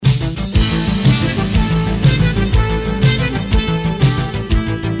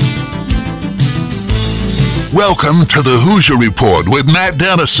Welcome to the Hoosier Report with Matt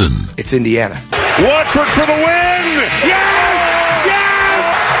Dennison. It's Indiana. Watford for the win! Yes!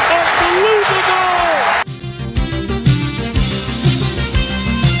 Yes! Unbelievable!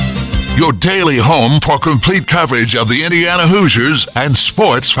 Your daily home for complete coverage of the Indiana Hoosiers and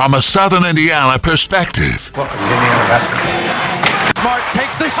sports from a Southern Indiana perspective. Welcome to Indiana basketball. Smart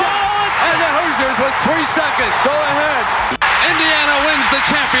takes the shot, and the Hoosiers with 3 seconds go ahead. Indiana wins the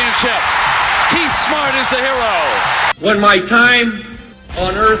championship. Keith Smart is the hero. When my time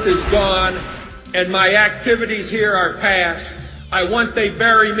on earth is gone and my activities here are past, I want they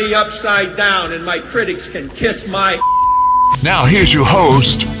bury me upside down and my critics can kiss my... Now here's your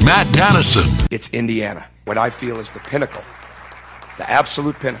host, Matt Dennison. It's Indiana, what I feel is the pinnacle, the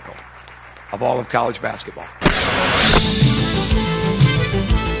absolute pinnacle of all of college basketball.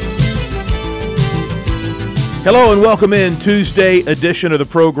 Hello and welcome in Tuesday edition of the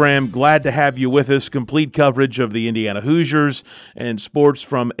program. Glad to have you with us. Complete coverage of the Indiana Hoosiers and sports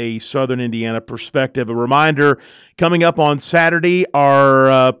from a Southern Indiana perspective. A reminder, coming up on Saturday,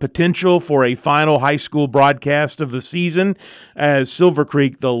 our potential for a final high school broadcast of the season as Silver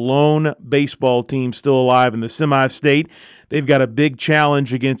Creek, the lone baseball team still alive in the semi-state. They've got a big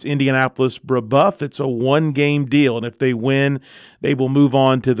challenge against Indianapolis Brebeuf. It's a one-game deal, and if they win, they will move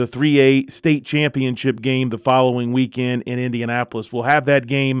on to the 3A state championship game the following weekend in Indianapolis. We'll have that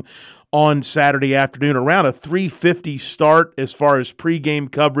game on Saturday afternoon, around a 3:50 start as far as pregame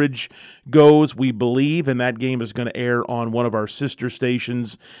coverage goes, we believe, and that game is going to air on one of our sister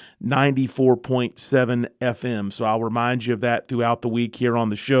stations, 94.7 FM. So I'll remind you of that throughout the week here on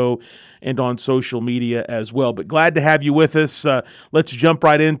the show and on social media as well. But glad to have you with us. Let's jump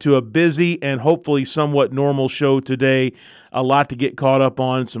right into a busy and hopefully somewhat normal show today. A lot to get caught up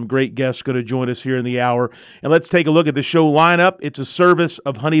on. Some great guests going to join us here in the hour. And let's take a look at the show lineup. It's a service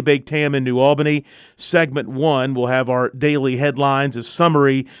of Honey Baked Ham in New Albany. Segment 1, we'll have our daily headlines, a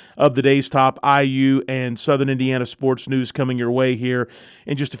summary of the day's top IU and Southern Indiana sports news coming your way here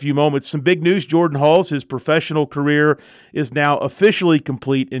in just a few moments. Some big news. Jordan Hulse, his professional career is now officially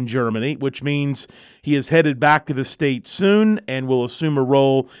complete in Germany, which means he is headed back to the state soon and will assume a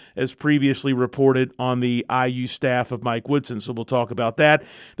role as previously reported on the IU staff of Mike Woodson. So we'll talk about that.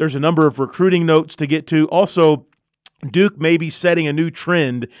 There's a number of recruiting notes to get to. Also, Duke may be setting a new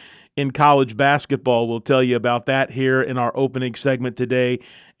trend in college basketball. We'll tell you about that here in our opening segment today.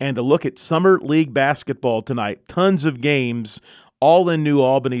 And a look at Summer League basketball tonight. Tons of games all in New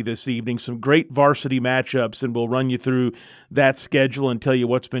Albany this evening. Some great varsity matchups, and we'll run you through that schedule and tell you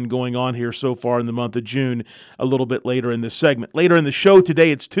what's been going on here so far in the month of June a little bit later in this segment. Later in the show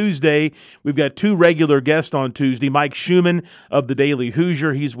today, it's Tuesday. We've got 2 regular guests on Tuesday. Mike Schumann of the Daily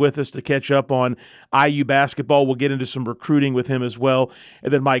Hoosier. He's with us to catch up on IU basketball. We'll get into some recruiting with him as well.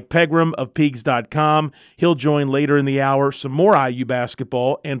 And then Mike Pegram of Pigs.com. He'll join later in the hour. Some more IU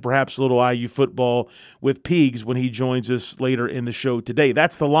basketball and perhaps a little IU football with Pigs when he joins us later in the show today.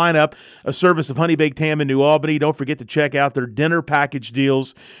 That's the lineup, a service of Honey Baked Ham in New Albany. Don't forget to check out their dinner package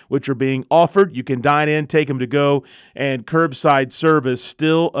deals, which are being offered. You can dine in, take them to go, and curbside service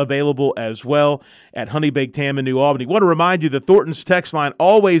still available as well at Honey Baked Ham in New Albany. Want to remind you that Thornton's text line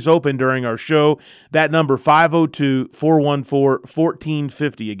always open during our show. That number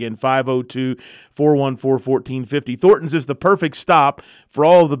 502-414-1450. Again, 502-414-1450. Thornton's is the perfect stop for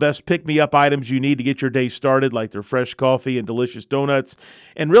all of the best pick-me-up items you need to get your day started, like their fresh coffee and delicious donuts.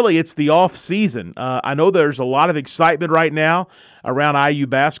 And really, it's the off season. I know there's a lot of excitement right now around IU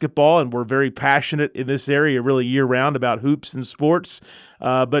basketball, and we're very passionate in this area really year-round about hoops and sports.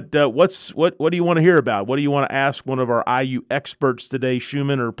 But what do you want to hear about? What do you want to ask one of our IU experts today,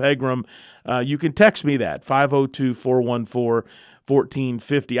 Schumann or Pegram? You can text me that,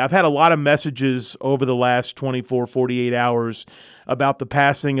 502-414-1450. I've had a lot of messages over the last 24, 48 hours about the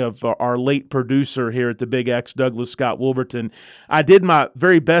passing of our late producer here at the Big X, Douglas Scott Wolverton. I did my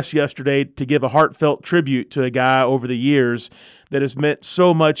very best yesterday to give a heartfelt tribute to a guy over the years that has meant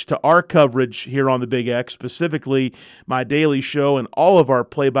so much to our coverage here on the Big X, specifically my daily show and all of our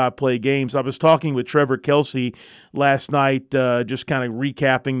play-by-play games. I was talking with Trevor Kelsey last night, just kind of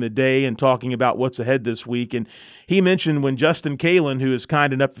recapping the day and talking about what's ahead this week. And he mentioned when Justin Kalen, who is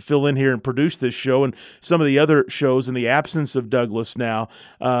kind enough to fill in here and produce this show and some of the other shows in the absence of Douglas now,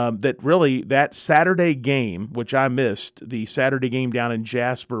 that really that Saturday game, which I missed, the Saturday game down in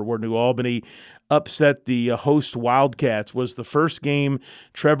Jasper where New Albany upset the host Wildcats, was the first game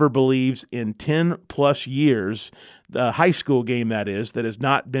Trevor believes in 10-plus years the high school game that has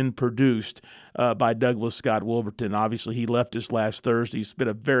not been produced by Douglas Scott Wolverton. Obviously, he left us last Thursday. It's been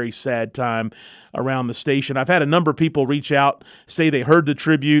a very sad time around the station. I've had a number of people reach out, say they heard the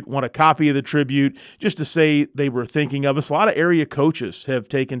tribute, want a copy of the tribute, just to say they were thinking of us. A lot of area coaches have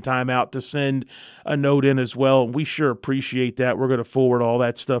taken time out to send a note in as well, and we sure appreciate that. We're going to forward all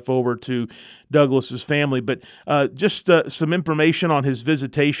that stuff over to Douglas's family. But just some information on his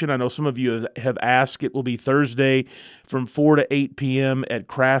visitation. I know some of you have asked. It will be Thursday from 4 to 8 p.m. at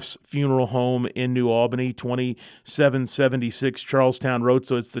Kraft's Funeral Home in New Albany, 2776 Charlestown Road.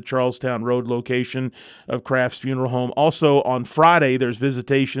 So it's the Charlestown Road location of Kraft's Funeral Home. Also on Friday, there's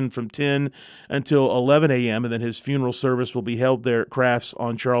visitation from 10 until 11 a.m., and then his funeral service will be held there at Kraft's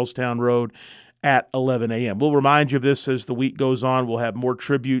on Charlestown Road at 11 a.m. We'll remind you of this as the week goes on. We'll have more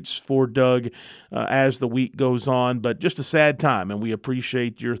tributes for Doug as the week goes on, but just a sad time, and we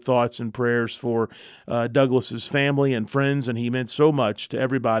appreciate your thoughts and prayers for Douglas's family and friends, and he meant so much to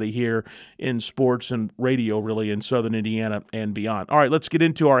everybody here in sports and radio, really, in Southern Indiana and beyond. All right, let's get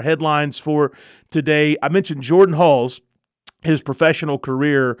into our headlines for today. I mentioned Jordan Hall's. His professional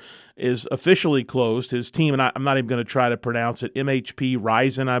career is officially closed. His team, and I'm not even going to try to pronounce it, MHP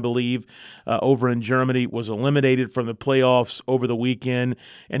Reisen, I believe, over in Germany, was eliminated from the playoffs over the weekend,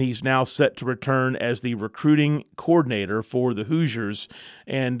 and he's now set to return as the recruiting coordinator for the Hoosiers.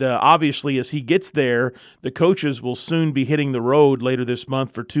 And obviously, as he gets there, the coaches will soon be hitting the road later this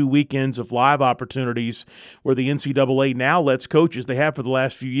month for 2 weekends of live opportunities where the NCAA now lets coaches, they have for the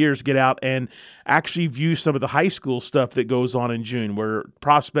last few years, get out and actually view some of the high school stuff that goes on in June, where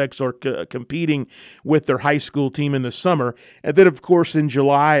prospects are competing with their high school team in the summer. And then, of course, in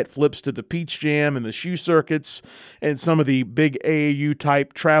July, it flips to the Peach Jam and the shoe circuits and some of the big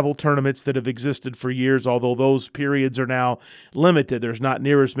AAU-type travel tournaments that have existed for years, although those periods are now limited. There's not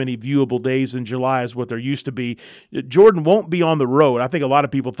near as many viewable days in July as what there used to be. Jordan won't be on the road. I think a lot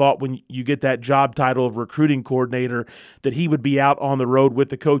of people thought when you get that job title of recruiting coordinator that he would be out on the road with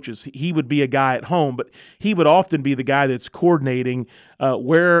the coaches. He would be a guy at home, but he would often be the guy that's coordinating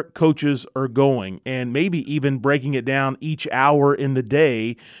where coaches are going and maybe even breaking it down each hour in the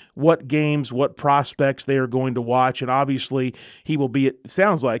day, what games, what prospects they are going to watch. And obviously he will be, it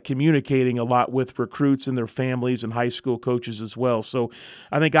sounds like, communicating a lot with recruits and their families and high school coaches as well. So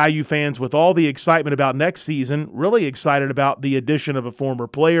I think IU fans, with all the excitement about next season, really excited about the addition of a former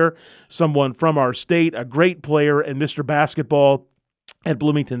player, someone from our state, a great player and Mr. Basketball at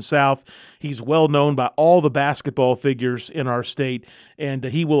Bloomington South. He's well known by all the basketball figures in our state, and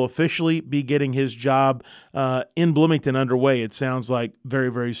he will officially be getting his job in Bloomington underway, it sounds like,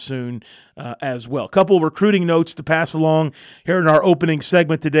 very, very soon as well. A couple recruiting notes to pass along here in our opening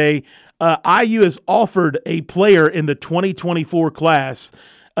segment today. IU has offered a player in the 2024 class,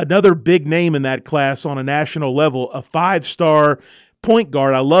 another big name in that class on a national level, a 5-star point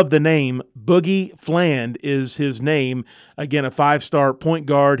guard. I love the name. Boogie Fland is his name. Again, a 5-star point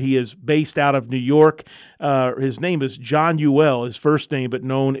guard. He is based out of New York. His name is John Ewell, his first name, but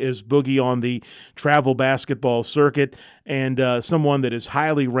known as Boogie on the travel basketball circuit, and someone that is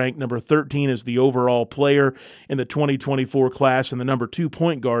highly ranked, number 13 as the overall player in the 2024 class and the number 2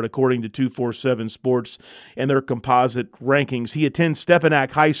 point guard according to 247 Sports and their composite rankings. He attends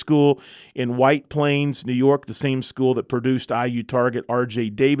Stepinac High School in White Plains, New York, the same school that produced IU target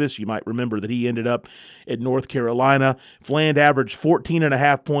R.J. Davis. You might remember that he ended up at North Carolina. Fland averaged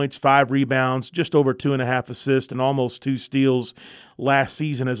 14.5 points, 5 rebounds, just over 2.5 assists, and almost 2 steals last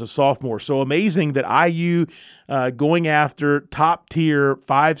season as a sophomore. So amazing that IU going after top-tier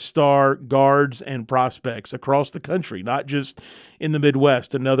 5-star guards and prospects across the country, not just in the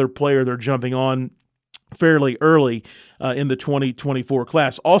Midwest. Another player they're jumping on fairly early in the 2024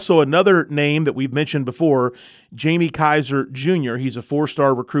 class. Also, another name that we've mentioned before, Jamie Kaiser Jr. He's a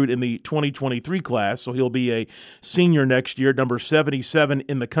 4-star recruit in the 2023 class, so he'll be a senior next year, number 77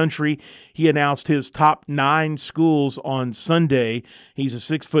 in the country. He announced his top 9 schools on Sunday. He's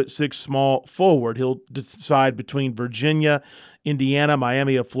a 6'6" small forward. He'll decide between Virginia, Indiana,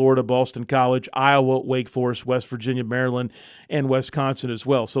 Miami of Florida, Boston College, Iowa, Wake Forest, West Virginia, Maryland, and Wisconsin as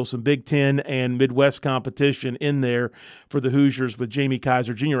well. So some Big Ten and Midwest competition in there for the Hoosiers with Jamie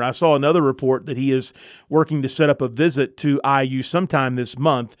Kaiser Jr. I saw another report that he is working to set up a visit to IU sometime this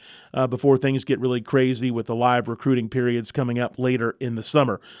month before things get really crazy with the live recruiting periods coming up later in the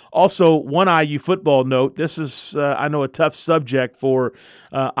summer. Also, one IU football note. This is, I know, a tough subject for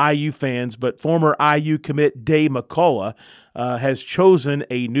IU fans, but former IU commit Day McCullough has chosen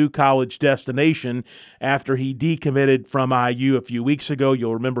a new college destination after he decommitted from IU a few weeks ago.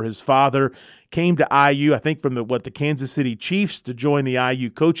 You'll remember his father came to IU, I think from the Kansas City Chiefs, to join the IU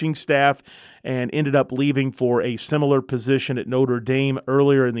coaching staff, and ended up leaving for a similar position at Notre Dame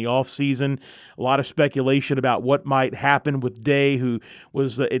earlier in the offseason. A lot of speculation about what might happen with Day, who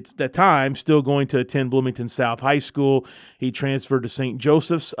was at the time still going to attend Bloomington South High School. He transferred to St.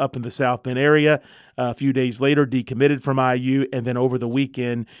 Joseph's up in the South Bend area. A few days later, decommitted from IU, and then over the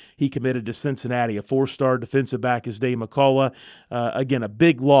weekend, he committed to Cincinnati. A 4-star defensive back is Dave McCullough. Again, a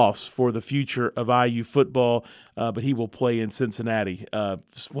big loss for the future of IU football, but he will play in Cincinnati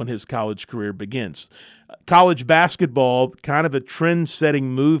when his college career begins. College basketball, kind of a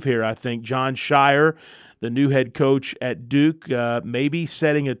trend-setting move here, I think. Jon Scheyer, the new head coach at Duke, maybe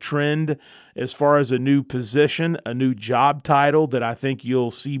setting a trend as far as a new position, a new job title that I think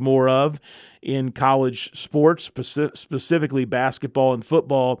you'll see more of in college sports, specifically basketball and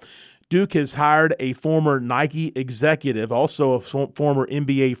football. Duke has hired a former Nike executive, also a former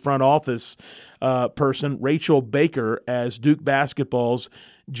NBA front office person, Rachel Baker, as Duke basketball's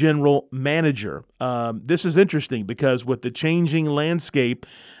general manager. This is interesting because with the changing landscape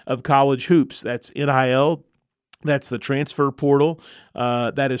of college hoops, that's NIL, that's the transfer portal.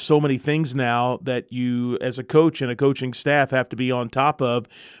 That is so many things now that you, as a coach and a coaching staff, have to be on top of.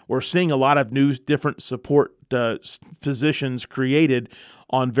 We're seeing a lot of new different support positions created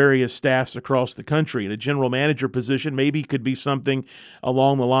on various staffs across the country. And a general manager position maybe could be something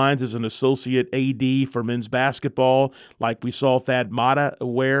along the lines as an associate AD for men's basketball, like we saw Thad Matta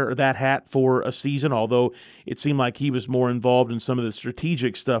wear that hat for a season, although it seemed like he was more involved in some of the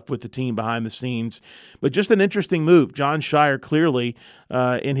strategic stuff with the team behind the scenes. But just an interesting move. Jon Scheyer clearly,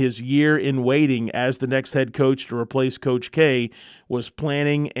 in his year in waiting as the next head coach to replace Coach K, was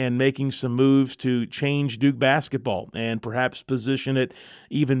planning and making some moves to change Duke basketball and perhaps position it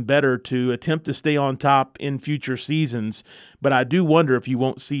even better to attempt to stay on top in future seasons. But I do wonder if you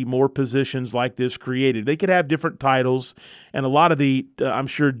won't see more positions like this created. They could have different titles, and a lot of the, I'm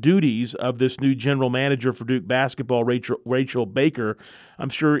sure, duties of this new general manager for Duke basketball, Rachel Baker, I'm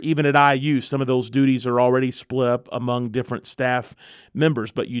sure even at IU, some of those duties are already split up among different staff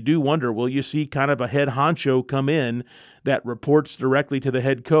members. But you do wonder, will you see kind of a head honcho come in that reports directly to the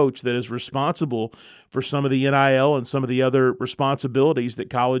head coach that is responsible for some of the NIL and some of the other responsibilities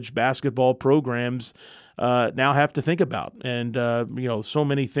that college basketball programs now have to think about? And, so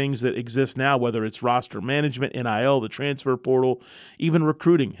many things that exist now, whether it's roster management, NIL, the transfer portal, even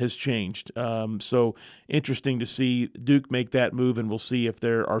recruiting has changed. So interesting to see Duke make that move, and we'll see if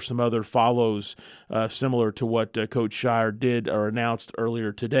there are some other follows similar to what Coach Scheyer did or announced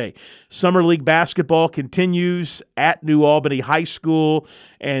earlier today. Summer League basketball continues at New Albany High School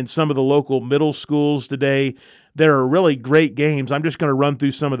and some of the local middle schools today. There are really great games. I'm just going to run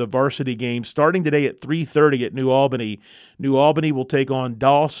through some of the varsity games. Starting today at 3:30 at New Albany. New Albany will take on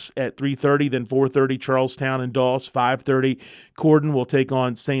Doss at 3:30, then 4:30 Charlestown and Doss. 5:30 Corden will take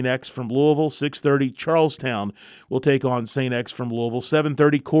on St. X from Louisville. 6:30 Charlestown will take on St. X from Louisville.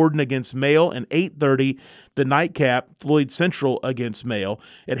 7:30 Corden against Mail, and 8:30 the nightcap, Floyd Central against Mail.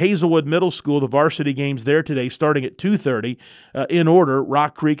 At Hazelwood Middle School, the varsity games there today starting at 2:30. In order,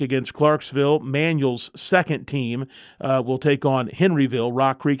 Rock Creek against Clarksville. Manuel's second team will take on Henryville.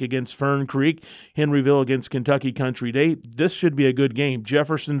 Rock Creek against Fern Creek. Henryville against Kentucky Country Day. This should be a good game.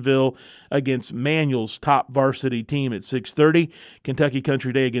 Jeffersonville against Manuel's top varsity team at 6:30. Kentucky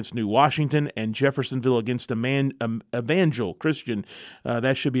Country Day against New Washington, and Jeffersonville against Evangel Christian.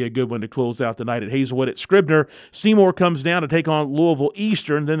 That should be a good one to close out the night at Hazelwood. At Scribner, Seymour comes down to take on Louisville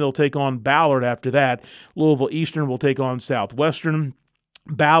Eastern. Then they'll take on Ballard after that. Louisville Eastern will take on Southwestern.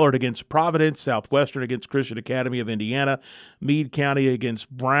 Ballard against Providence, Southwestern against Christian Academy of Indiana, Meade County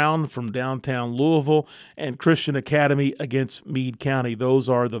against Brown from downtown Louisville, and Christian Academy against Meade County. Those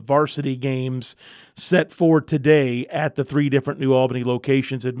are the varsity games set for today at the three different New Albany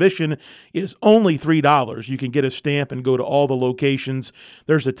locations. Admission is only $3. You can get a stamp and go to all the locations.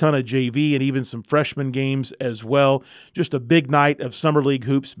 There's a ton of JV and even some freshman games as well. Just a big night of Summer League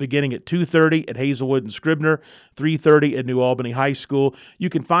hoops beginning at 2:30 at Hazelwood and Scribner, 3:30 at New Albany High School. You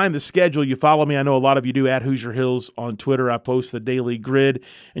can find the schedule. You follow me. I know a lot of you do at Hoosier Hills on Twitter. I post the daily grid,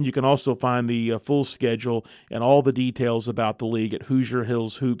 and you can also find the full schedule and all the details about the league at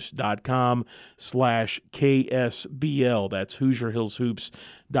HoosierHillsHoops.com/KSBL. That's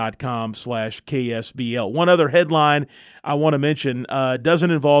HoosierHillsHoops.com/KSBL. One other headline I want to mention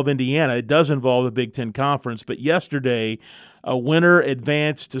doesn't involve Indiana. It does involve the Big Ten Conference, but yesterday a winner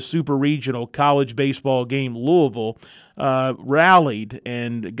advanced to Super Regional college baseball game. Louisville rallied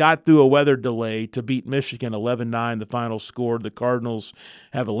and got through a weather delay to beat Michigan 11-9, the final score. The Cardinals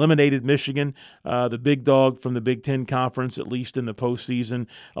have eliminated Michigan, the big dog from the Big Ten Conference, at least in the postseason,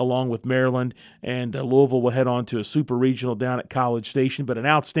 along with Maryland. And Louisville will head on to a Super Regional down at College Station, but an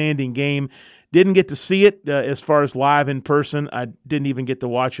outstanding game. Didn't get to see it as far as live in person. I didn't even get to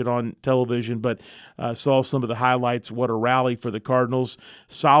watch it on television, but saw some of the highlights. What a rally for the Cardinals.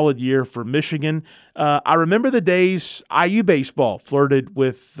 Solid year for Michigan. I remember the days IU baseball flirted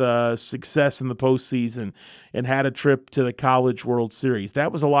with success in the postseason and had a trip to the College World Series.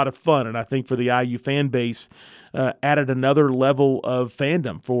 That was a lot of fun, and I think for the IU fan base, added another level of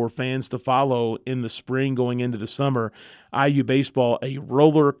fandom for fans to follow in the spring going into the summer. IU baseball, a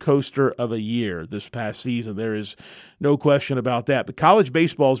roller coaster of a year this past season. There is no question about that. But college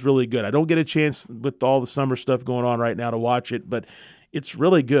baseball is really good. I don't get a chance with all the summer stuff going on right now to watch it, but it's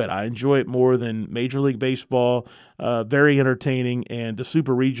really good. I enjoy it more than Major League Baseball. Very entertaining, and the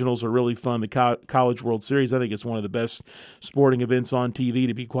Super Regionals are really fun. The College World Series, I think it's one of the best sporting events on TV,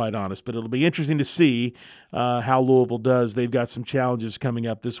 to be quite honest. But it'll be interesting to see how Louisville does. They've got some challenges coming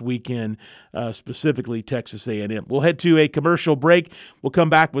up this weekend, specifically Texas A&M. We'll head to a commercial break. We'll come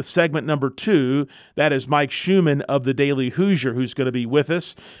back with segment number 2. That is Mike Schumann of the Daily Hoosier, who's going to be with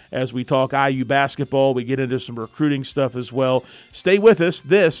us as we talk IU basketball. We get into some recruiting stuff as well. Stay with us.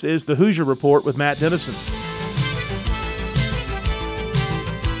 This is the Hoosier Report with Matt Dennison.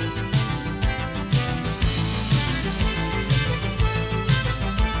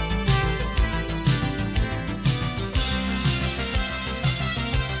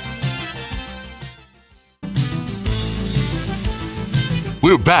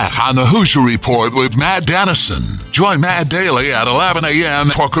 We're back on the Hoosier Report with Matt Dennison. Join Matt daily at 11 a.m.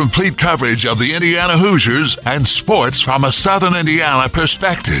 for complete coverage of the Indiana Hoosiers and sports from a Southern Indiana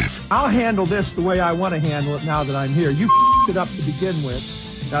perspective. I'll handle this the way I want to handle it now that I'm here. You it up to begin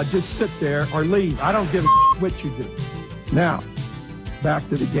with. Now just sit there or leave. I don't give a what you do. Now, back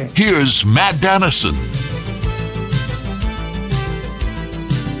to the game. Here's Matt Dennison.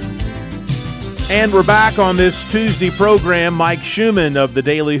 And we're back on this Tuesday program. Mike Schumann of the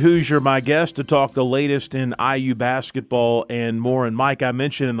Daily Hoosier, my guest, to talk the latest in IU basketball and more. And Mike, I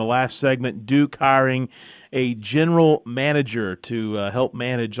mentioned in the last segment, Duke hiring a general manager to help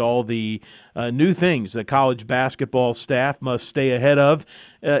manage all the new things the college basketball staff must stay ahead of.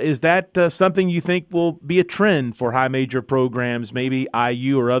 Is that something you think will be a trend for high major programs, maybe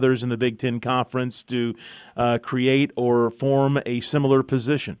IU or others in the Big Ten Conference, to create or form a similar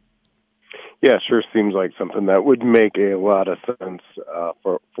position? Yeah, sure seems like something that would make a lot of sense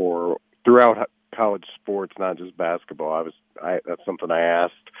for throughout college sports, not just basketball. That's something I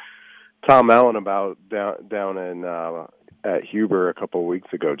asked Tom Allen about down in at Huber a couple of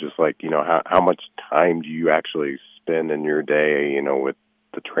weeks ago. Just like, how much time do you actually spend in your day, with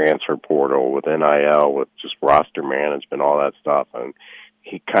the transfer portal, with NIL, with just roster management, all that stuff. And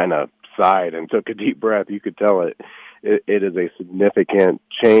he kind of sighed and took a deep breath. You could tell it is a significant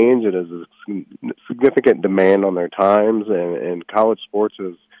change. It is a significant demand on their times, and college sports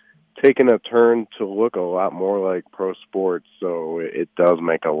has taken a turn to look a lot more like pro sports. So it does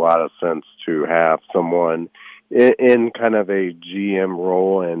make a lot of sense to have someone in kind of a GM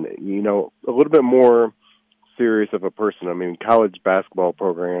role and, a little bit more serious of a person. I mean, college basketball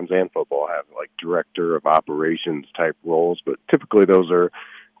programs and football have like director of operations type roles, but typically those are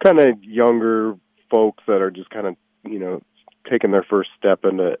kind of younger folks that are just kind of, taking their first step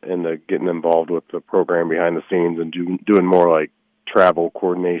into getting involved with the program behind the scenes and doing more like travel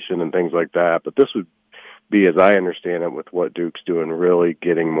coordination and things like that. But this would be, as I understand it, with what Duke's doing, really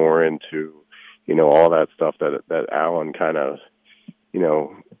getting more into, all that stuff that Allen kind of,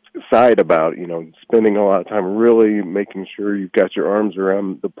 sighed about, spending a lot of time really making sure you've got your arms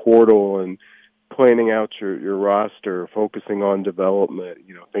around the portal and planning out your roster, focusing on development,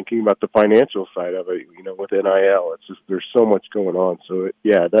 thinking about the financial side of it, with NIL. It's just there's so much going on. So,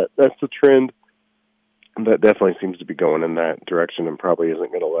 that's the trend that definitely seems to be going in that direction and probably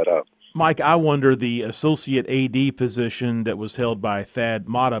isn't going to let up. Mike, I wonder the associate AD position that was held by Thad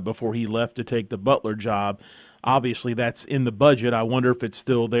Matta before he left to take the Butler job. Obviously, that's in the budget. I wonder if it's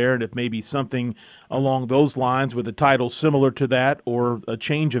still there and if maybe something along those lines with a title similar to that or a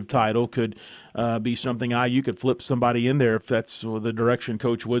change of title could be something you could flip somebody in there if that's the direction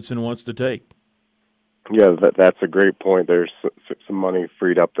Coach Woodson wants to take. Yeah, that's a great point. There's some money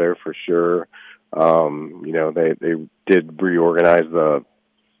freed up there for sure. They did reorganize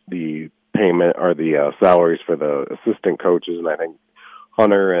the payment or the salaries for the assistant coaches, and I think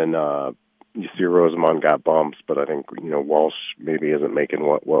Hunter and you see Rosamond got bumps, but I think, Walsh maybe isn't making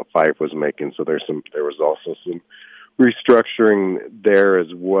what Fife was making. So there was also some restructuring there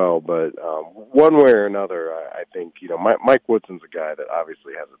as well. But one way or another, I think, Mike Woodson's a guy that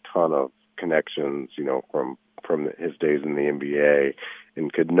obviously has a ton of connections, from his days in the NBA,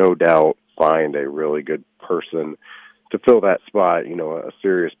 and could no doubt find a really good person to fill that spot, a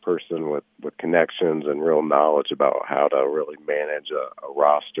serious person with connections and real knowledge about how to really manage a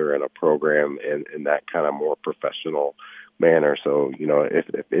roster and a program in that kind of more professional manner. So,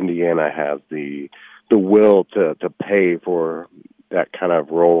 if Indiana has the will to pay for that kind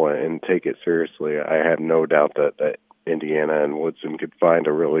of role and take it seriously, I have no doubt that Indiana and Woodson could find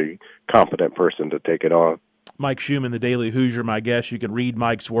a really competent person to take it on. Mike Schumann, the Daily Hoosier, my guest. You can read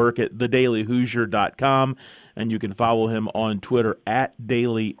Mike's work at thedailyhoosier.com, and you can follow him on Twitter at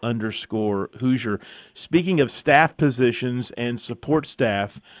 @daily_Hoosier. Speaking of staff positions and support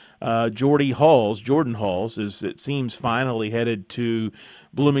staff, Jordan Halls, is, it seems, finally headed to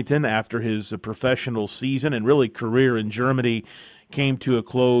Bloomington after his professional season and really career in Germany came to a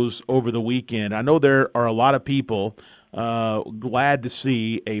close over the weekend. I know there are a lot of people glad to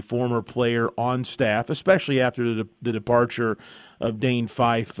see a former player on staff, especially after the departure of Dane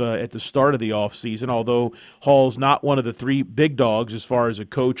Fife at the start of the offseason. Although Hall's not one of the three big dogs as far as a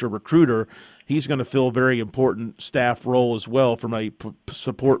coach or recruiter, he's going to fill a very important staff role as well from a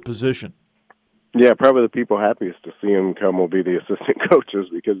support position. Yeah, probably the people happiest to see him come will be the assistant coaches,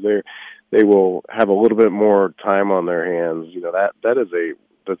 because they will have a little bit more time on their hands. That is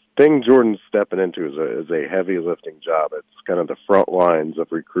the thing Jordan's stepping into is a heavy lifting job. It's kind of the front lines of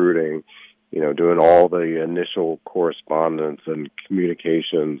recruiting, doing all the initial correspondence and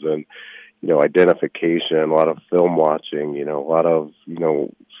communications and, identification, a lot of film watching, a lot of,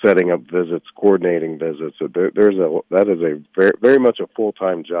 setting up visits, coordinating visits. So that is a very, very much a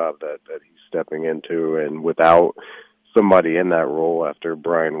full-time job that he's stepping into, and without somebody in that role after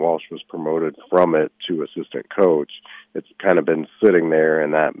Brian Walsh was promoted from it to assistant coach, it's kind of been sitting there,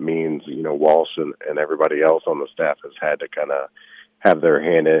 and that means, Walsh and everybody else on the staff has had to kind of have their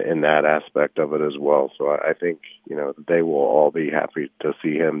hand in that aspect of it as well. So I think, they will all be happy to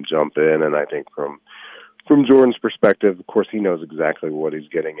see him jump in, and I think from Jordan's perspective, of course, he knows exactly what he's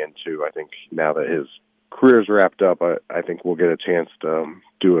getting into. I think now that his career's wrapped up, I think we'll get a chance to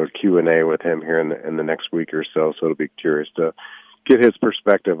do a Q&A with him here in the next week or so. So it'll be curious to get his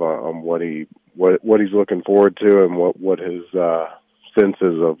perspective on what he's looking forward to and what his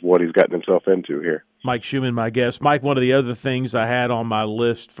senses of what he's gotten himself into here. Mike Schumann, my guest. Mike, one of the other things I had on my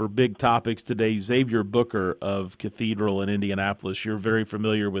list for big topics today, Xavier Booker of Cathedral in Indianapolis. You're very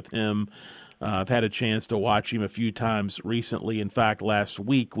familiar with him. I've had a chance to watch him a few times recently. In fact, last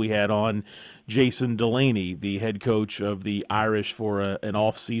week we had on Jason Delaney, the head coach of the Irish, for an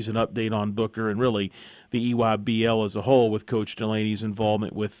off-season update on Booker and really the EYBL as a whole, with Coach Delaney's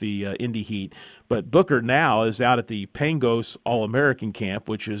involvement with the Indy Heat. But Booker now is out at the Pangos All-American Camp,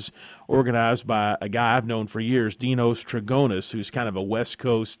 which is organized by a guy I've known for years, Dinos Trigonis, who's kind of a West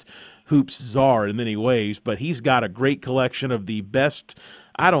Coast hoops czar in many ways, but he's got a great collection of the best,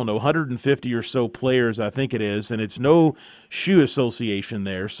 150 or so players, I think it is, and it's no shoe association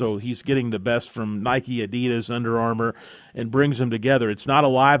there, so he's getting the best from Nike, Adidas, Under Armour, and brings them together. It's not a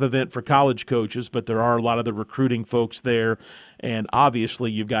live event for college coaches, but there are a lot of the recruiting folks there, and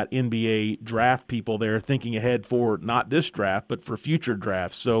obviously you've got NBA draft people there thinking ahead for not this draft, but for future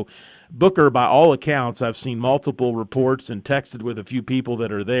drafts. So Booker, by all accounts, I've seen multiple reports and texted with a few people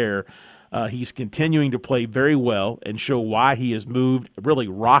that are there. He's continuing to play very well and show why he has moved, really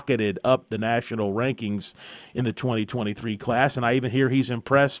rocketed up the national rankings in the 2023 class. And I even hear he's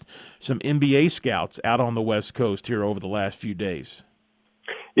impressed some NBA scouts out on the West Coast here over the last few days.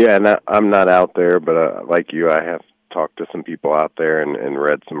 Yeah, and I'm not out there, but like you, I have talked to some people out there and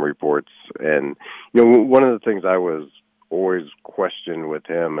read some reports. And, one of the things I was always questioned with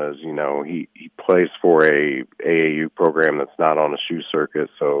him is, he plays for a AAU program that's not on a shoe circuit,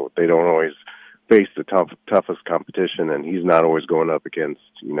 so they don't always face the toughest competition, and he's not always going up against,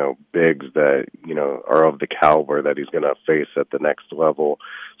 bigs that, are of the caliber that he's going to face at the next level.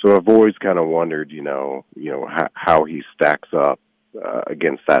 So I've always kind of wondered, how he stacks up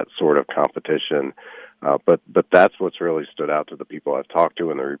against that sort of competition. But that's what's really stood out to the people I've talked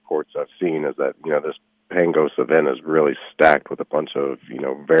to and the reports I've seen is that, this Pangos event is really stacked with a bunch of,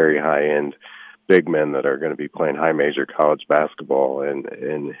 very high-end big men that are going to be playing high major college basketball.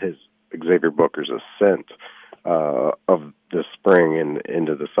 And his Xavier Booker's ascent of the spring and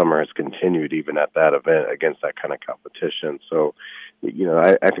into the summer has continued even at that event against that kind of competition. So,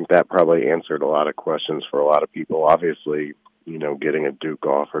 I think that probably answered a lot of questions for a lot of people. Obviously, getting a Duke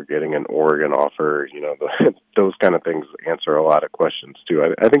offer, getting an Oregon offer, those kind of things answer a lot of questions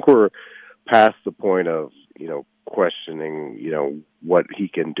too. I think we're past the point of, questioning, what he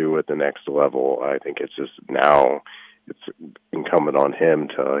can do at the next level. I think it's just now it's incumbent on him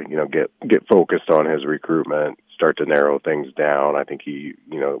to, get focused on his recruitment, start to narrow things down. I think he,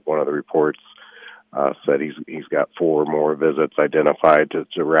 one of the reports said he's got 4 more visits identified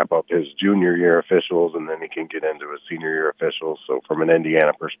to wrap up his junior year officials, and then he can get into his senior year officials. So from an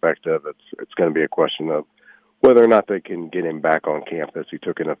Indiana perspective, it's going to be a question of whether or not they can get him back on campus. He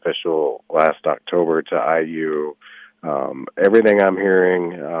took an official last October to IU. Everything I'm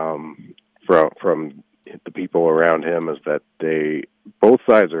hearing from the people around him is that both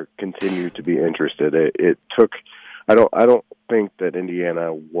sides are continue to be interested. It took. I don't think that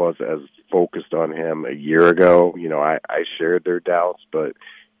Indiana was as focused on him a year ago. I shared their doubts, but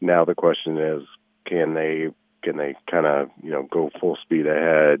now the question is, can they kind of, go full speed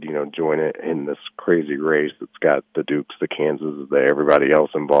ahead, join it in this crazy race that's got the Dukes, the Kansas, everybody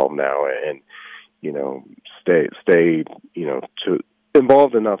else involved now, and, stay, to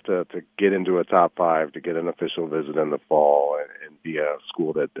involved enough to get into a top 5, to get an official visit in the fall, and be a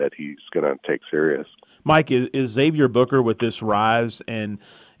school that he's going to take serious. Mike, is Xavier Booker, with this rise and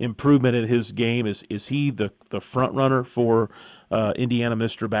improvement in his game, is he the front runner for Indiana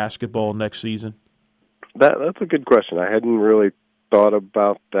Mr. Basketball next season? That's a good question. I hadn't really thought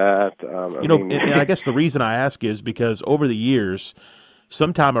about that. And I guess the reason I ask is because over the years,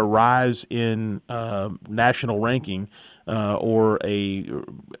 sometime a rise in national ranking or a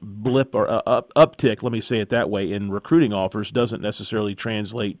blip or uptick, let me say it that way, in recruiting offers doesn't necessarily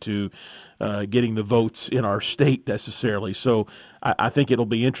translate to getting the votes in our state necessarily. So I think it'll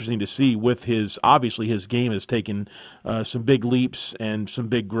be interesting to see with obviously his game has taken some big leaps and some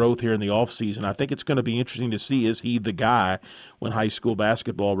big growth here in the offseason. I think it's going to be interesting to see, is he the guy when high school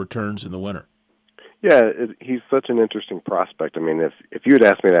basketball returns in the winter? Yeah, he's such an interesting prospect. I mean, if you had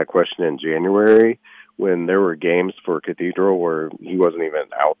asked me that question in January, when there were games for Cathedral where he wasn't even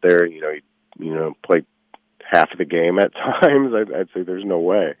out there, he played half of the game at times, I'd say there's no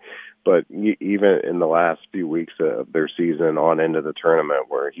way. But even in the last few weeks of their season on into the tournament,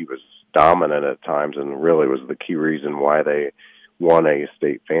 where he was dominant at times and really was the key reason why they won a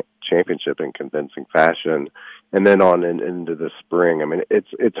state championship in convincing fashion, and then on into the spring. I mean,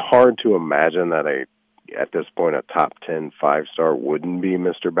 it's hard to imagine that at this point a top 10 5-star wouldn't be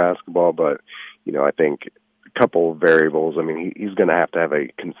Mr. Basketball, but I think a couple of variables. I mean, he's going to have a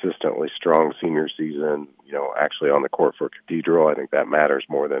consistently strong senior season, actually on the court for Cathedral. I think that matters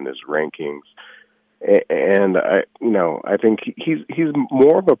more than his rankings. And I think he's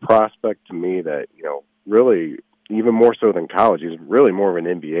more of a prospect to me that, really, even more so than college, he's really more of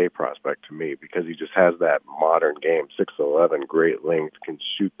an NBA prospect to me, because he just has that modern game, 6'11", great length, can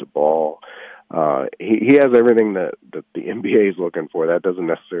shoot the ball. He has everything that the NBA is looking for. That doesn't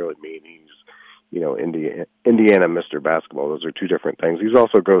necessarily mean he's, Indiana Mr. Basketball. Those are two different things. He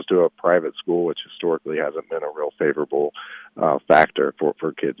also goes to a private school, which historically hasn't been a real favorable factor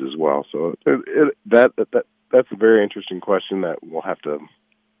for kids as well. So that's a very interesting question that we'll have to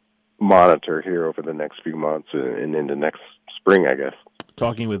monitor here over the next few months and into next spring, I guess.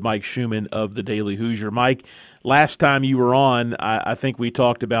 Talking with Mike Schumann of the Daily Hoosier. Mike, last time you were on, I think we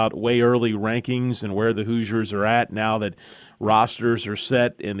talked about way early rankings and where the Hoosiers are at now that rosters are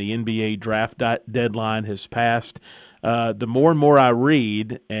set and the NBA draft deadline has passed. The more and more I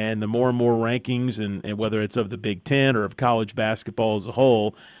read and the more rankings, and whether it's of the Big Ten or of college basketball as a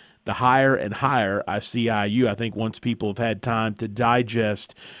whole, the higher and higher I see IU. I think once people have had time to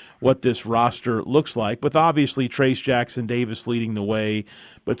digest what this roster looks like, with obviously Trace Jackson Davis leading the way,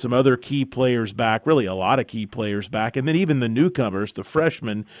 but some other key players back, really a lot of key players back, and then even the newcomers, the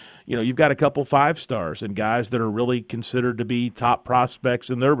freshmen, you've got a couple 5-stars and guys that are really considered to be top prospects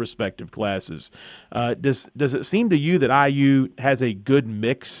in their respective classes. Does it seem to you that IU has a good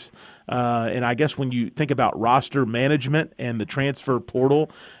mix? And I guess when you think about roster management and the transfer portal,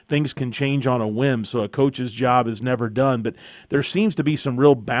 things can change on a whim, so a coach's job is never done. But there seems to be some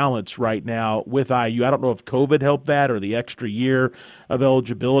real balance right now with IU. I don't know if COVID helped that or the extra year of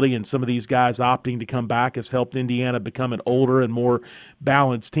eligibility and some of these guys opting to come back has helped Indiana become an older and more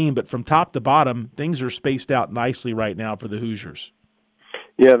balanced team. But from top to bottom, things are spaced out nicely right now for the Hoosiers.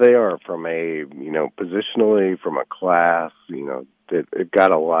 Yeah, they are. From a, positionally, from a class, they've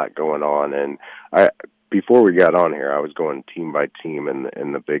got a lot going on. And before we got on here, I was going team by team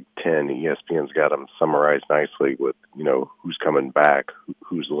in the Big Ten. ESPN's got them summarized nicely with, who's coming back,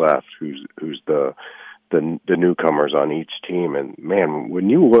 who's left, who's the newcomers on each team. And man, when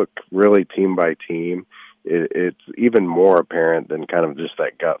you look really team by team, it's even more apparent than kind of just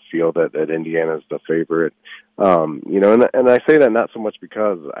that gut feel that Indiana's the favorite. And I say that not so much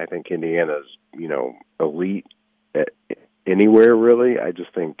because I think Indiana's, elite anywhere really. I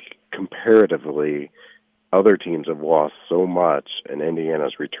just think comparatively other teams have lost so much and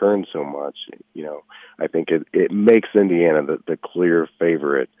Indiana's returned so much. I think it makes Indiana the clear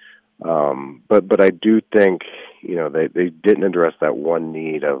favorite. But I do think, they didn't address that one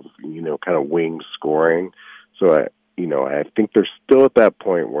need of, kind of wing scoring. So I think they're still at that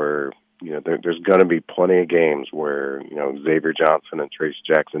point where, there's going to be plenty of games where, Xavier Johnson and Trace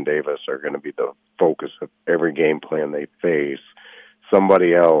Jackson Davis are going to be the focus of every game plan they face.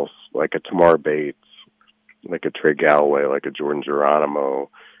 Somebody else, like a Tamar Bates, like a Trey Galloway, like a Jordan Geronimo,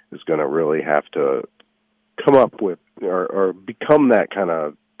 is going to really have to come up with or become that kind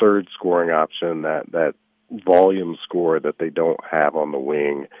of third scoring option, that volume score that they don't have on the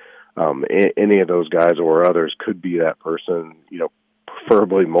wing. Any of those guys or others could be that person.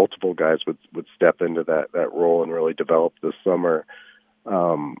 Preferably multiple guys would step into that role and really develop this summer.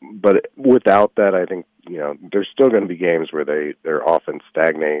 But without that, I think there's still going to be games where their offense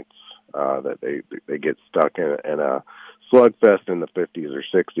stagnates, that they get stuck in a slugfest in the 50s or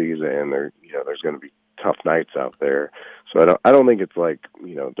 60s, and there's going to be tough nights out there. So I don't think it's like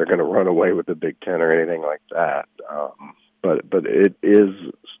they're going to run away with the Big Ten or anything like that. But it is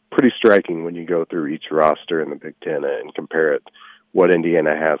pretty striking when you go through each roster in the Big Ten and compare it what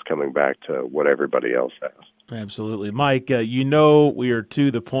Indiana has coming back to what everybody else has. Absolutely. Mike, we are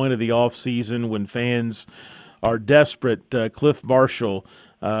to the point of the offseason when fans are desperate. Cliff Marshall,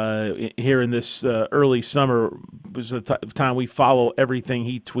 here in this early summer, was the time we follow everything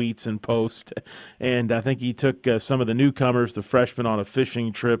he tweets and posts. And I think he took some of the newcomers, the freshmen, on a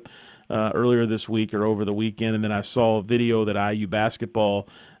fishing trip earlier this week or over the weekend. And then I saw a video that IU basketball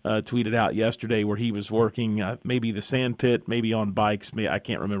tweeted out yesterday where he was working maybe the sand pit, maybe on bikes. I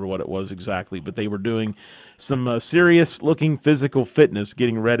can't remember what it was exactly, but they were doing some serious-looking physical fitness,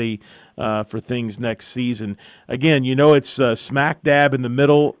 getting ready for things next season. Again, it's smack dab in the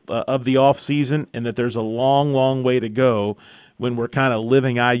middle of the off season, and that there's a long, long way to go when we're kind of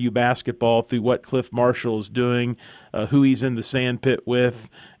living IU basketball through what Cliff Marshall is doing, who he's in the sand pit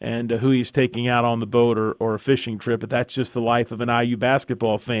with, and who he's taking out on the boat or a fishing trip. But that's just the life of an IU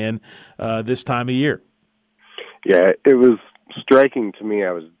basketball fan this time of year. Yeah, it was striking to me.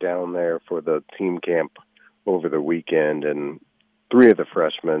 I was down there for the team camp over the weekend, and three of the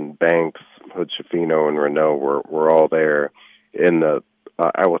freshmen, Banks, Hood-Schifino, and Renault, were all there.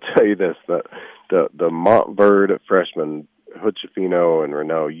 I will tell you this, the Montverde freshmen, Hood-Schifino and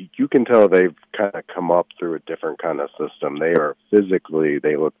Renault, you can tell they've kind of come up through a different kind of system. They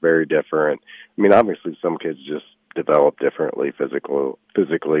look very different. I mean, obviously some kids just develop differently,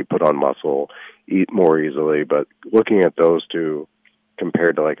 physically put on muscle, eat more easily, but looking at those two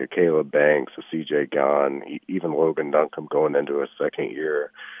compared to like a Caleb Banks, a CJ Gunn, even Logan Duncombe going into his second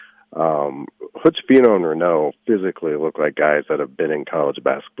year, Hood-Schifino and Renault physically look like guys that have been in college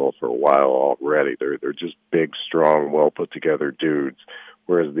basketball for a while already. They're just big, strong, well put together dudes.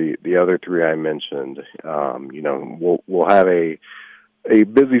 Whereas the other three I mentioned, we'll have a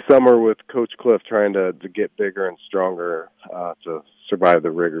busy summer with Coach Cliff trying to get bigger and stronger to survive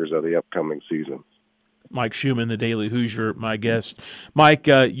the rigors of the upcoming season. Mike Schumann, the Daily Hoosier, my guest. Mike,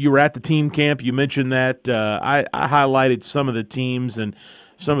 you were at the team camp. You mentioned that. I highlighted some of the teams and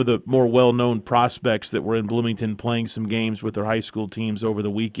some of the more well-known prospects that were in Bloomington playing some games with their high school teams over the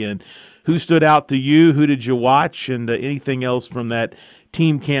weekend. Who stood out to you? Who did you watch? And anything else from that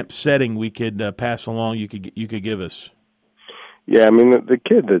team camp setting we could pass along you could give us? Yeah, I mean, the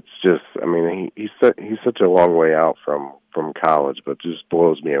kid that's just, I mean, he's such a long way out from college, but just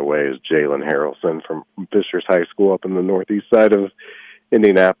blows me away is Jalen Harrelson from Fishers High School up in the northeast side of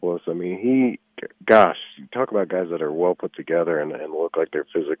Indianapolis. I mean, you talk about guys that are well put together and look like they're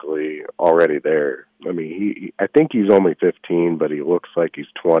physically already there. I mean, I think he's only 15, but he looks like he's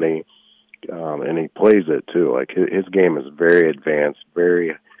 20, and he plays it too. Like his game is very advanced,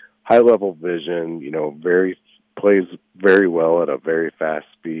 very high level vision. Plays very well at a very fast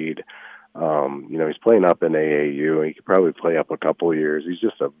speed. He's playing up in AAU. He could probably play up a couple of years. He's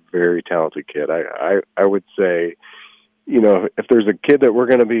just a very talented kid. I would say, if there's a kid that we're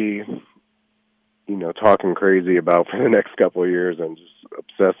going to be, talking crazy about for the next couple of years and just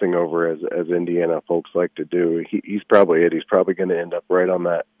obsessing over as Indiana folks like to do, he's probably it. He's probably going to end up right on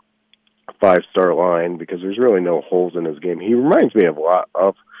that 5-star line because there's really no holes in his game. He reminds me a lot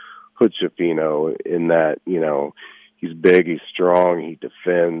of Hood-Schifino in that, he's big, he's strong, he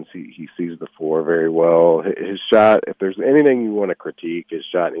defends, he sees the floor very well. His shot, if there's anything you want to critique, his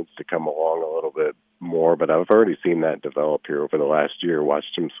shot needs to come along a little bit more, but I've already seen that develop here over the last year.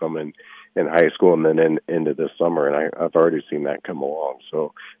 Watched him some in high school and then into this summer, and I've already seen that come along.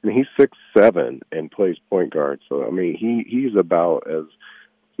 So, and he's 6'7" and plays point guard. So, I mean, he's about as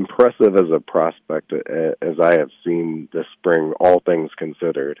impressive as a prospect as I have seen this spring, all things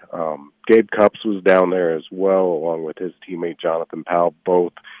considered. Gabe Cupps was down there as well, along with his teammate Jonathan Powell,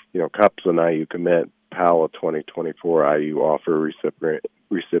 both, Cupps an IU commit, Powell a 2024 IU offer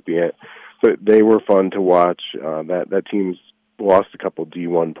recipient. So they were fun to watch. That team's lost a couple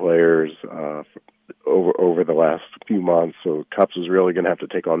D1 players over the last few months, so Cupps is really going to have to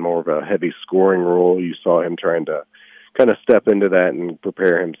take on more of a heavy scoring role. You saw him trying to kind of step into that and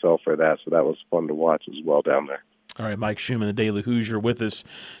prepare himself for that, so that was fun to watch as well down there. All right, Mike Schumann, the Daily Hoosier, with us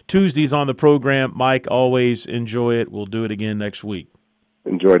Tuesdays on the program. Mike, always enjoy it. We'll do it again next week.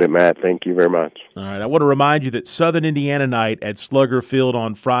 Enjoyed it, Matt. Thank you very much. All right, I want to remind you that Southern Indiana night at Slugger Field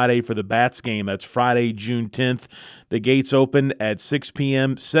on Friday for the Bats game. That's Friday, June 10th. The gates open at 6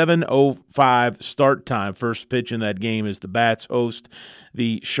 p.m., 7:05 start time. First pitch in that game is the Bats host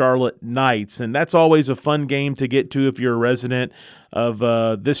the Charlotte Knights, and that's always a fun game to get to if you're a resident of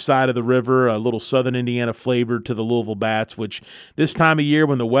this side of the river, a little Southern Indiana flavor to the Louisville Bats, which this time of year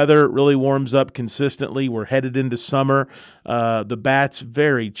when the weather really warms up consistently, we're headed into summer. The Bats,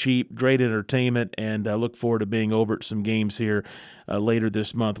 very cheap, great entertainment, and I look forward to being over at some games here later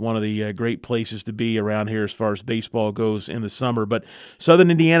this month. One of the great places to be around here as far as baseball goes in the summer. But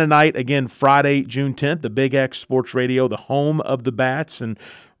Southern Indiana night, again, Friday, June 10th, the Big X Sports Radio, the home of the Bats, and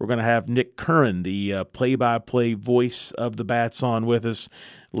we're going to have Nick Curran, the play-by-play voice of the Bats, on with us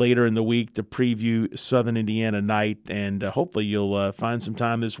later in the week to preview Southern Indiana night, and hopefully you'll find some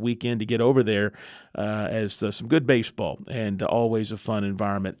time this weekend to get over there as some good baseball and always a fun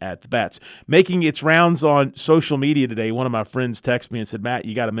environment at the Bats. Making its rounds on social media today, one of my friends texted me and said, Matt,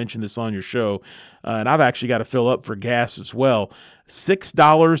 you got to mention this on your show, and I've actually got to fill up for gas as well.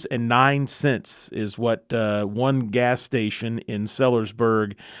 $6.09 is what one gas station in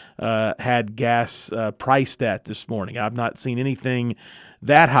Sellersburg had gas priced at this morning. I've not seen anything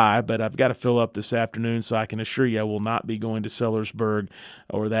that high, but I've got to fill up this afternoon, so I can assure you I will not be going to Sellersburg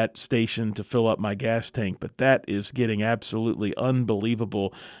or that station to fill up my gas tank. But that is getting absolutely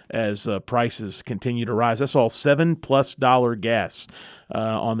unbelievable as prices continue to rise. I saw $7+ gas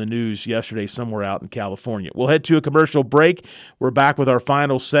on the news yesterday somewhere out in California. We'll head to a commercial break. We're back with our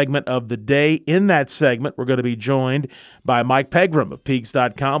final segment of the day. In that segment, we're going to be joined by Mike Pegram of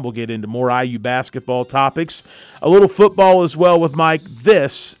Peegs.com. We'll get into more IU basketball topics, a little football as well with Mike. This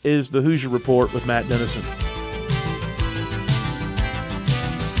is the Hoosier Report with Matt Dennison.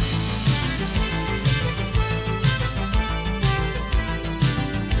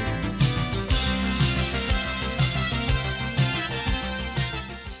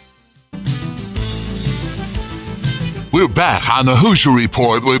 We're back on the Hoosier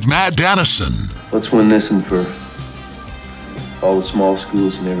Report with Matt Dennison. Let's win this one for all the small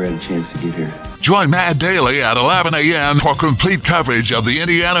schools who never had a chance to get here. Join Matt daily at 11 a.m. for complete coverage of the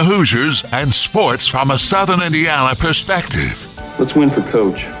Indiana Hoosiers and sports from a Southern Indiana perspective. Let's win for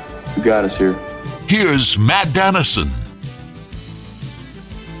Coach, who got us here. Here's Matt Dennison.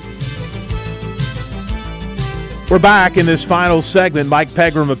 We're back in this final segment. Mike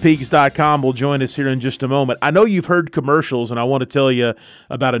Pegram of Peegs.com will join us here in just a moment. I know you've heard commercials, and I want to tell you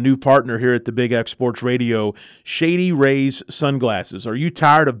about a new partner here at the Big X Sports Radio, Shady Rays Sunglasses. Are you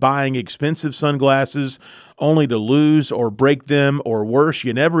tired of buying expensive sunglasses only to lose or break them, or worse,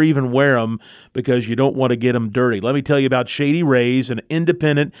 you never even wear them because you don't want to get them dirty? Let me tell you about Shady Rays, an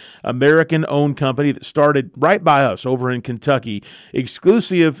independent American-owned company that started right by us over in Kentucky,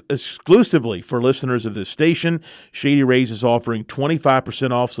 exclusively for listeners of this station. Shady Rays is offering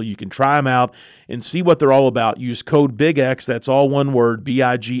 25% off so you can try them out and see what they're all about. Use code BIGX, that's all one word,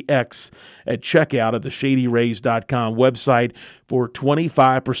 BIGX, at checkout of the ShadyRays.com website for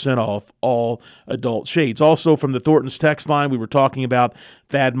 25% off all adult shades. Also from the Thornton's text line, we were talking about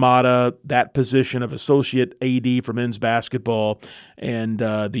Thad Matta, that position of associate AD for men's basketball, and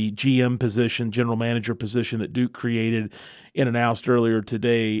the GM position, general manager position that Duke created and announced earlier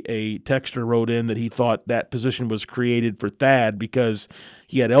today. A texter wrote in that he thought that position was created for Thad because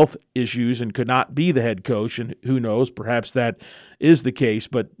he had health issues and could not be the head coach, and who knows, perhaps that is the case.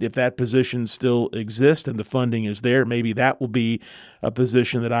 But if that position still exists and the funding is there, maybe that will be a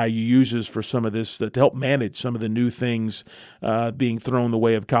position that IU uses for some of this to help manage some of the new things being thrown the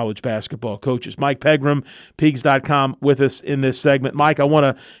way of college basketball coaches. Mike Pegram, Pigs.com, with us in this segment. Mike, I want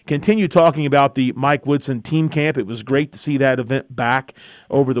to continue talking about the Mike Woodson team camp. It was great to see that event back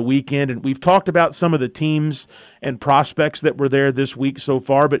over the weekend, and we've talked about some of the teams and prospects that were there this week so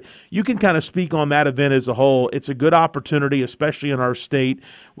far, but you can kind of speak on that event as a whole. It's a good opportunity, especially in our state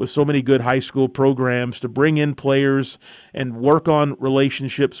with so many good high school programs, to bring in players and work on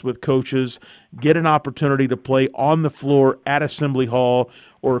relationships with coaches, get an opportunity to play on the floor at Assembly Hall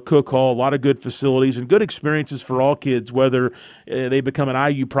or Cook Hall. A lot of good facilities and good experiences for all kids, whether they become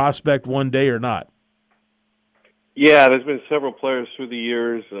an IU prospect one day or not. Yeah, there's been several players through the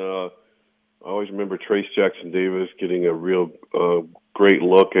years. I always remember Trace Jackson Davis getting a real great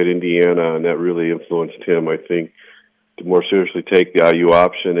look at Indiana, and that really influenced him, I think, to more seriously take the IU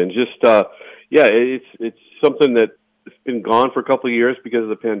option. And just, it's something that's been gone for a couple of years because of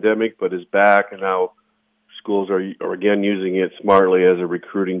the pandemic, but is back, and now schools are again using it smartly as a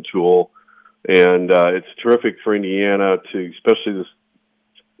recruiting tool. And it's terrific for Indiana to, especially the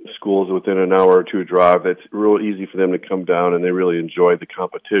schools within an hour or two drive. It's real easy for them to come down, and they really enjoy the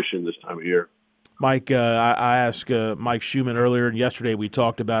competition this time of year. Mike, I asked Mike Schumann earlier, and yesterday we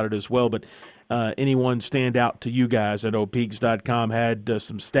talked about it as well, but anyone stand out to you guys? I know Peaks.com had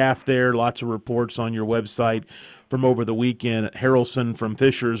some staff there, lots of reports on your website from over the weekend. Harrelson from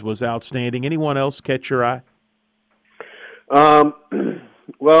Fishers was outstanding. Anyone else catch your eye? Well, I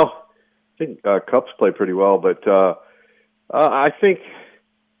think Cups played pretty well, but I think –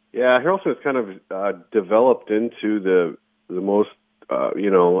 Harrelson has kind of developed into the most,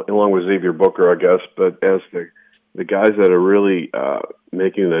 along with Xavier Booker, I guess, but as the guys that are really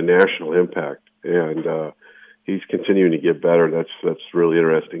making a national impact, and he's continuing to get better. That's really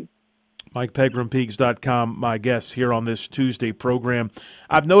interesting. Mike Pegram, Peaks.com, my guest here on this Tuesday program.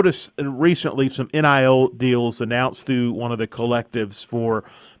 I've noticed recently some NIL deals announced through one of the collectives for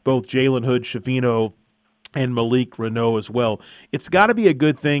both Jalen Hood-Schifino and Malik Renault as well. It's got to be a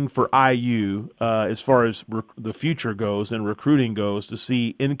good thing for IU as far as the future goes and recruiting goes to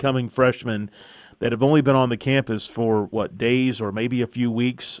see incoming freshmen that have only been on the campus for, days or maybe a few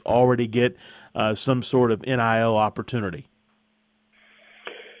weeks already get some sort of NIL opportunity.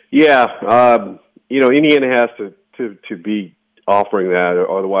 Yeah, Indiana has to be offering that, or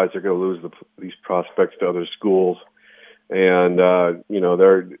otherwise they're going to lose these prospects to other schools. And,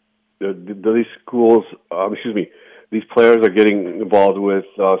 these schools, these players are getting involved with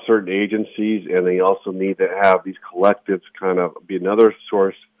certain agencies, and they also need to have these collectives kind of be another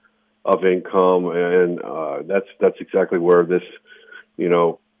source of income, and that's exactly where this,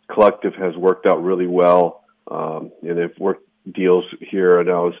 collective has worked out really well, and they've worked deals here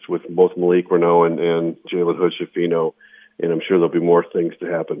announced with both Malik Renault and Jalen Hood-Schifino, and I'm sure there'll be more things to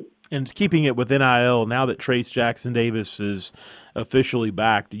happen. And keeping it with NIL, now that Trace Jackson Davis is officially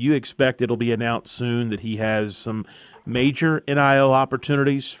back, do you expect it'll be announced soon that he has some major NIL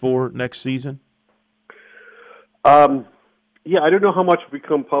opportunities for next season? I don't know how much will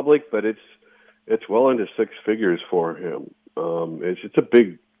become public, but it's well into six figures for him. It's a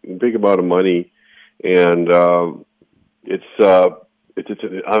big amount of money, and I'm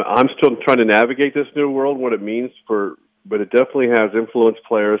still trying to navigate this new world, what it means but it definitely has influenced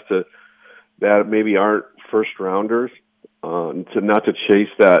players that maybe aren't first rounders, to not to chase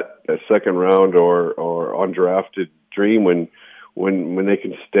that second round or undrafted dream when they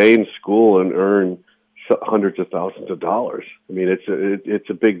can stay in school and earn hundreds of thousands of dollars. I mean, it's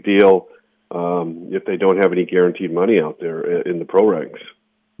a big deal if they don't have any guaranteed money out there in the pro ranks.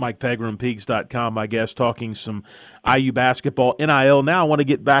 Mike Pegram, Peaks.com, my guest, talking some IU basketball, NIL. Now I want to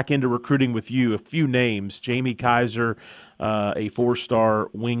get back into recruiting with you. A few names. Jamie Kaiser, a four-star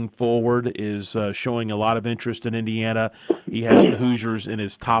wing forward, is showing a lot of interest in Indiana. He has the Hoosiers in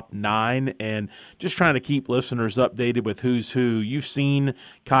his top 9, and just trying to keep listeners updated with who's who. You've seen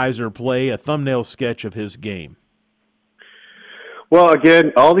Kaiser play, a thumbnail sketch of his game. Well,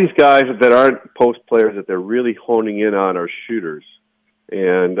 again, all these guys that aren't post players that they're really honing in on are shooters.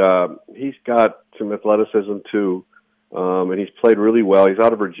 And he's got some athleticism too, and he's played really well. He's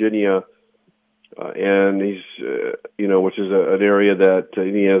out of Virginia, and he's, which is an area that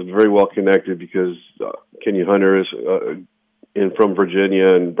he has very well connected because Kenyon Hunter is from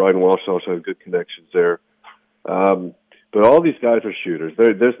Virginia, and Brian Walsh also has good connections there. But all these guys are shooters.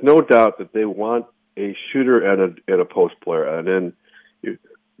 There's no doubt that they want a shooter and a post player, and then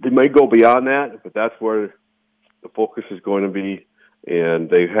they may go beyond that, but that's where the focus is going to be. And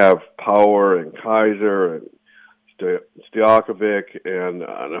they have Power and Kaiser and Stojakovic and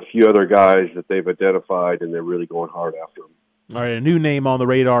a few other guys that they've identified, and they're really going hard after them. All right, a new name on the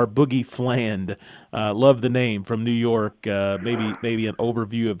radar, Boogie Fland. Love the name, from New York. Maybe an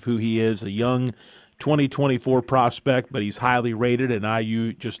overview of who he is, a young 2024 prospect, but he's highly rated, and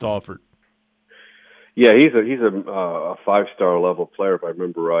IU just offered. Yeah, he's a 5-star level player, if I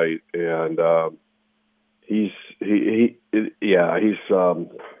remember right, and he's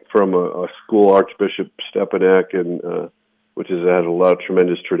from a school, Archbishop Stepanek, and which has had a lot of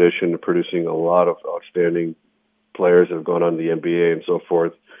tremendous tradition of producing a lot of outstanding players that have gone on to the NBA and so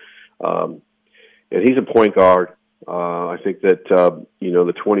forth. And he's a point guard. I think that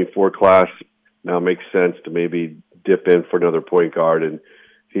the 24 class now makes sense to maybe dip in for another point guard, and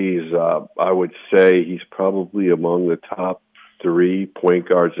he's I would say he's probably among the top 3 point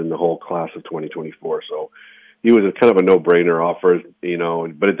guards in the whole class of 2024. So he was a kind of a no-brainer offer,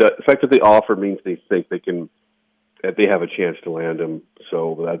 but the fact that they offer means they think that they have a chance to land him.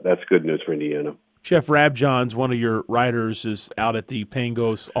 So that's good news for Indiana. Jeff Rabjohns, one of your writers, is out at the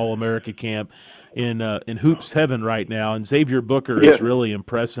Pangos All-America camp in hoops heaven right now, and Xavier Booker is really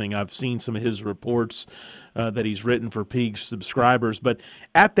impressing. I've seen some of his reports that he's written for Peak subscribers. But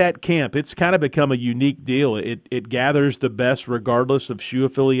at that camp, it's kind of become a unique deal. It gathers the best regardless of shoe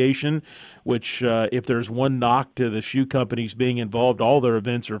affiliation, which if there's one knock to the shoe companies being involved, all their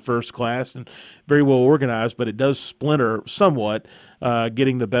events are first class and very well organized, but it does splinter somewhat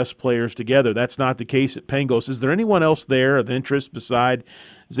getting the best players together. That's not the case at Pangos. Is there anyone else there of interest beside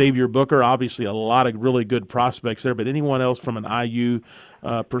Xavier Booker? Obviously a lot of really good prospects there, but anyone else from an IU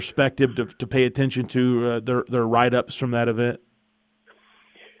perspective to pay attention to their write-ups from that event?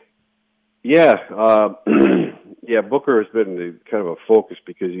 Yeah, Booker has been kind of a focus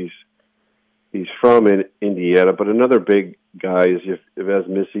because he's from Indiana, but another big guy is Yves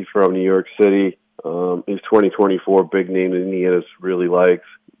Missy from New York City. He's 2024, big name that Indiana's really likes.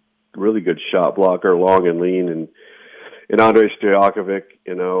 Really good shot blocker, long and lean, and Andrei Stojakovic,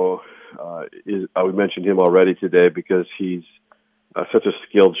 we mentioned him already today because he's such a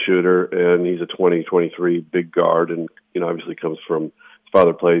skilled shooter, and he's a 2023 big guard, and obviously comes from his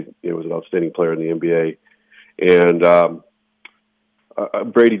father played, was an outstanding player in the NBA, and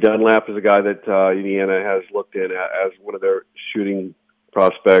Brady Dunlap is a guy that Indiana has looked at as one of their shooting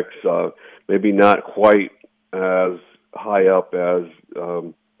prospects. Maybe not quite as high up as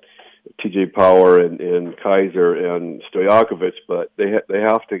T.J. Power and Kaiser and Stojakovic, but they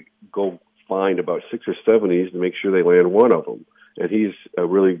have to go find about 6 or 7 of these to make sure they land one of them. And he's a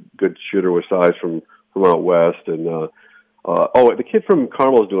really good shooter with size from out west. And the kid from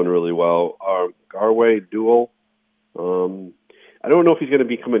Carmel is doing really well. Garway Duel. I don't know if he's going to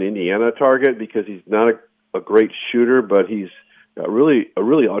become an Indiana target because he's not a great shooter, but he's got a really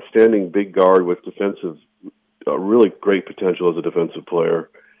outstanding big guard with really great potential as a defensive player,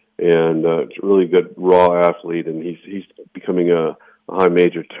 and it's a really good raw athlete, and he's becoming a high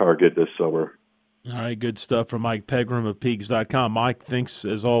major target this summer. All right, good stuff from Mike Pegram of Peaks.com. Mike, thanks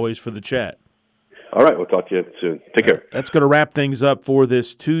as always for the chat. All right, we'll talk to you soon. Take care. That's going to wrap things up for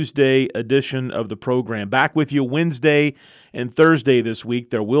this Tuesday edition of the program. Back with you Wednesday and Thursday this week.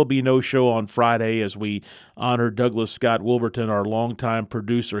 There will be no show on Friday as we honor Douglas Scott Wolverton, our longtime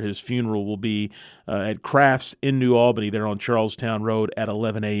producer. His funeral will be at Crafts in New Albany there on Charlestown Road at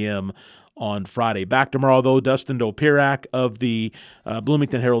 11 a.m. on Friday. Back tomorrow, though, Dustin Dopirak of the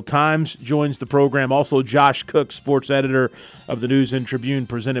Bloomington Herald-Times joins the program. Also, Josh Cook, sports editor of the News and Tribune,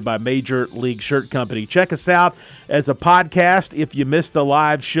 presented by Major League Shirt Company. Check us out as a podcast if you missed the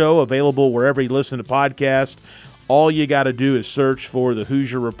live show, available wherever you listen to podcasts. All you got to do is search for the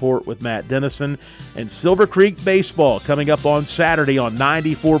Hoosier Report with Matt Dennison. And Silver Creek Baseball coming up on Saturday on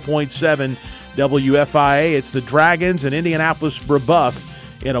 94.7 WFIA. It's the Dragons and Indianapolis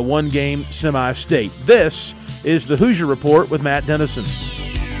Rebuff in a one-game semi-state. This is the Hoosier Report with Matt Dennison.